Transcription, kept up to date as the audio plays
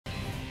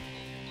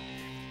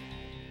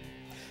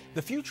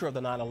The future of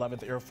the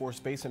 911th Air Force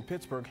Base in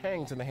Pittsburgh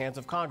hangs in the hands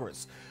of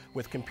Congress.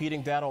 With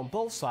competing data on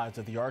both sides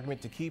of the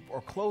argument to keep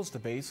or close the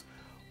base,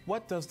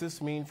 what does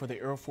this mean for the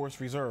Air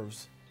Force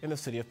reserves in the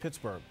city of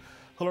Pittsburgh?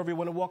 Hello,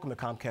 everyone, and welcome to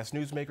Comcast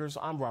Newsmakers.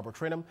 I'm Robert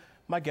Trenum.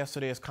 My guest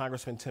today is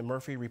Congressman Tim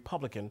Murphy,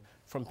 Republican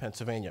from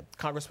Pennsylvania.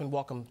 Congressman,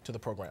 welcome to the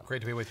program.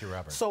 Great to be with you,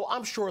 Robert. So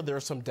I'm sure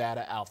there's some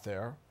data out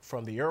there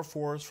from the Air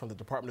Force, from the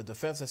Department of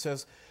Defense that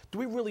says, do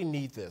we really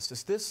need this?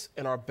 Is this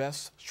in our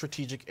best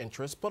strategic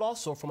interest? But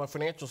also from a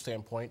financial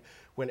standpoint,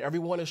 when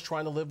everyone is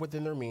trying to live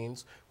within their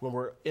means, when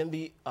we're in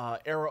the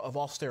era of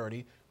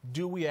austerity,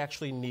 do we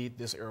actually need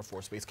this Air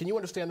Force base? Can you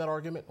understand that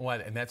argument?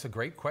 Well, and that's a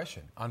great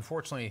question.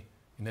 Unfortunately,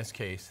 in this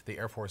case, the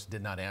Air Force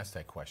did not ask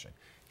that question.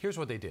 Here's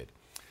what they did.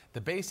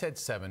 The base had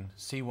 7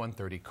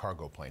 C-130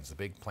 cargo planes, the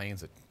big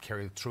planes that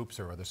carry troops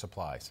or other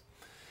supplies.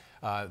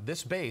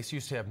 This base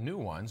used to have new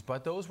ones,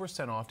 but those were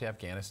sent off to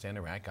Afghanistan,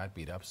 Iraq, got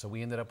beat up, so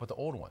we ended up with the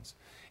old ones.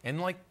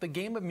 And like the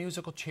game of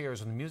musical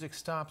chairs, when the music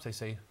stops, they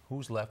say,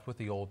 who's left with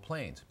the old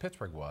planes?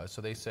 Pittsburgh was,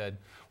 so they said,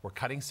 we're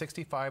cutting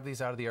 65 of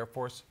these out of the Air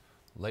Force.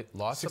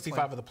 Lost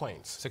 65 of the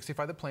planes.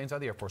 65 of the planes out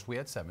of the Air Force. We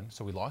had 7,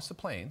 so we lost the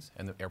planes,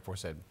 and the Air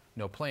Force said,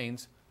 no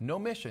planes, no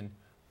mission,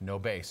 no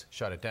base,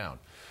 shut it down.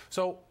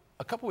 So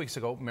a couple weeks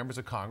ago, members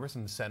of Congress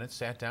and the Senate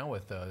sat down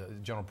with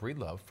General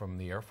Breedlove from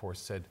the Air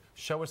Force, said,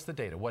 show us the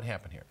data, what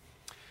happened here?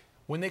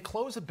 When they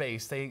close a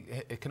base,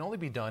 it can only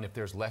be done if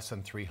there's less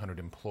than 300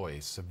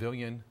 employees,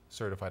 civilian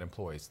certified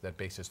employees. That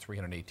base is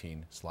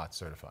 318 slots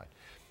certified.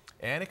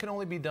 And it can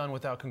only be done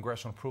without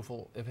congressional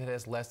approval if it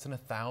has less than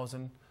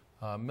 1,000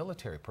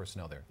 military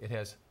personnel there. It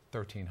has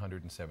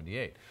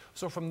 1,378.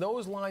 So from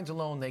those lines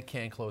alone, they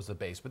can close the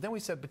base. But then we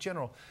said, but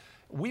General,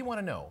 we want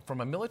to know,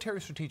 from a military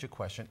strategic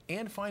question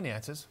and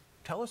finances,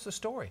 tell us the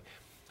story.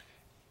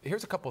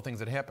 Here's a couple of things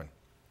that happen.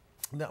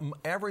 The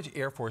average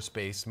Air Force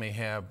base may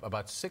have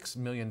about $6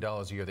 million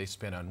a year they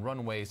spend on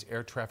runways,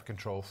 air traffic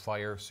control,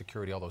 fire,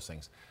 security, all those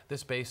things.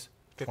 This base,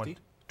 50?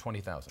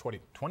 20,000.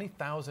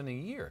 20,000 a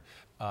year,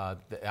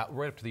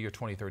 right up to the year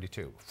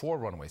 2032. 4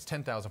 runways,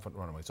 10,000-foot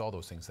runways, all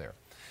those things there.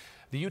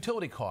 The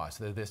utility cost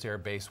of this air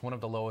base, one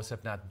of the lowest,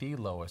 if not the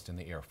lowest, in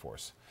the Air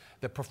Force.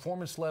 The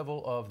performance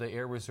level of the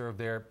Air Reserve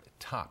there,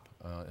 top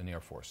in the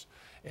Air Force.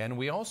 And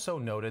we also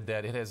noted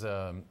that it has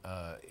an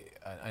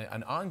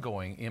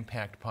ongoing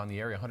impact upon the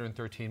area,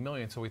 113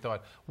 million. So we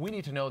thought we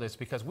need to know this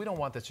because we don't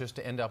want this just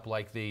to end up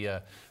like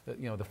the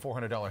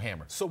 $400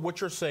 hammer. So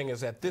what you're saying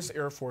is that this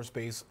Air Force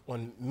base,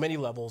 on many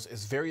levels,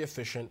 is very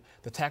efficient.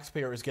 The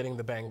taxpayer is getting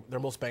their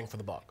most bang for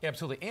the buck.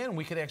 Absolutely, and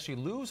we could actually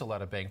lose a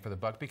lot of bang for the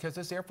buck because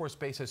this Air Force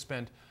base has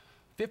spent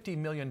 $50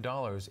 million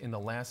in the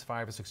last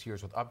 5 or 6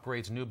 years with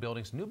upgrades, new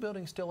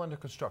buildings still under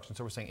construction.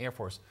 So we're saying, Air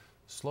Force,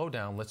 slow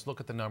down. Let's look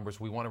at the numbers.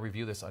 We want to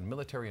review this on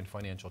military and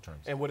financial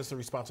terms. And what is the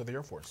response of the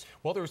Air Force?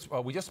 Well,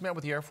 we just met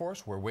with the Air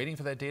Force. We're waiting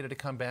for that data to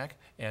come back,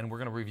 and we're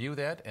going to review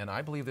that. And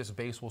I believe this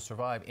base will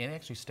survive and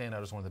actually stand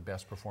out as one of the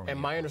best performing. And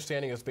my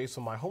understanding is, based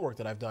on my homework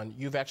that I've done,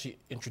 you've actually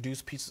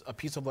introduced a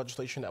piece of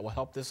legislation that will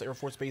help this Air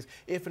Force base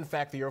if, in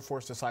fact, the Air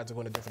Force decides to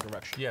go in a different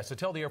direction. Yeah, so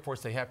tell the Air Force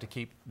they have to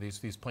keep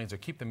these planes or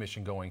keep the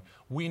mission going.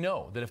 We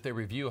know that if they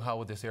review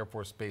how this Air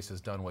Force base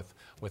is done with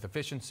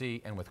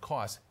efficiency and with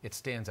cost, it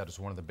stands out as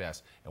one of the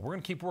best. And we're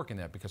going to keep working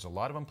that because a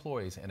lot of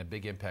employees and a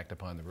big impact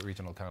upon the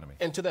regional economy.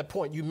 And to that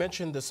point, you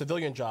mentioned the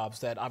civilian jobs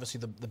that obviously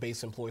the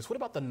base employs. What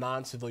about the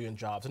non-civilian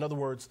jobs? In other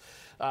words,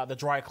 the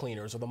dry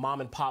cleaners or the mom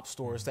and pop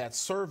stores that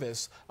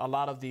service a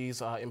lot of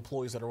these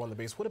employees that are on the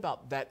base. What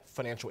about that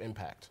financial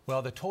impact?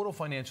 Well, the total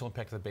financial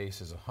impact of the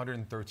base is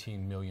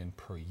 $113 million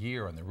per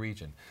year on the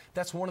region.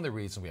 That's one of the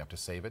reasons we have to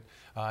save it,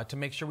 to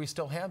make sure we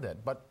still have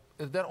that. But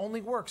that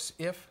only works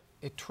if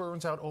it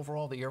turns out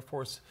overall the Air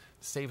Force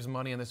saves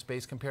money on this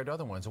base compared to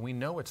other ones, and we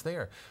know it's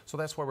there. So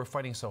that's why we're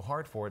fighting so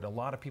hard for it. A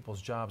lot of people's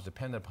jobs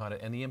depend upon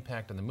it, and the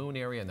impact on the Moon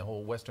area and the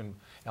whole western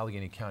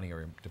Allegheny County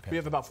area depends. We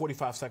have about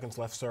 45 seconds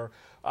left, sir.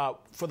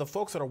 For the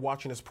folks that are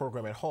watching this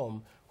program at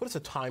home, what is a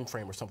time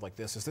frame or something like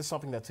this? Is this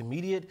something that's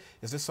immediate?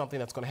 Is this something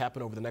that's going to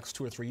happen over the next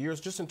 2 or 3 years,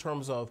 just in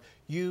terms of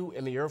you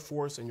and the Air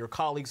Force and your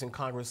colleagues in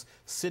Congress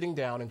sitting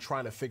down and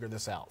trying to figure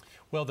this out?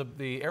 Well,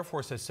 the Air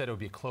Force has said it would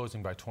be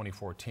closing by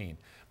 2014,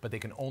 but they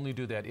can only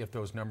do that if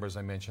those numbers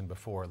I mentioned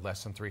before,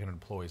 less than 300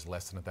 employees,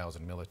 less than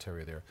 1,000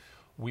 military there,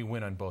 we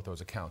win on both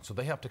those accounts. So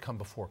they have to come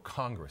before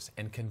Congress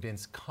and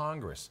convince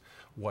Congress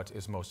what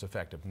is most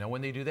effective. Now,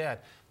 when they do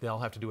that, they'll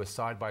have to do a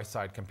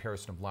side-by-side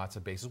comparison of lots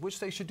of bases, which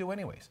they should do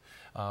anyways,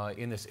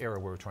 in this era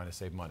where we're trying to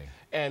save money.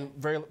 And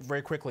very,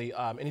 very quickly,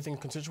 anything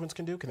constituents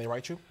can do? Can they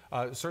write you?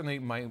 Certainly,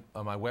 my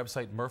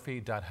website,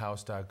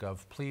 murphy.house.gov.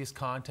 Please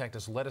contact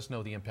us. Let us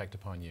know the impact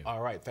upon you.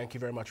 All right. Thank you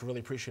very much.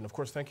 Really appreciate it. Of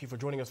course, thank you for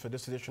joining us for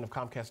this edition of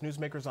Comcast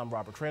Newsmakers. I'm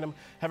Robert Trenum.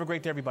 Have a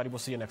great day, everybody. We'll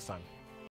see you next time.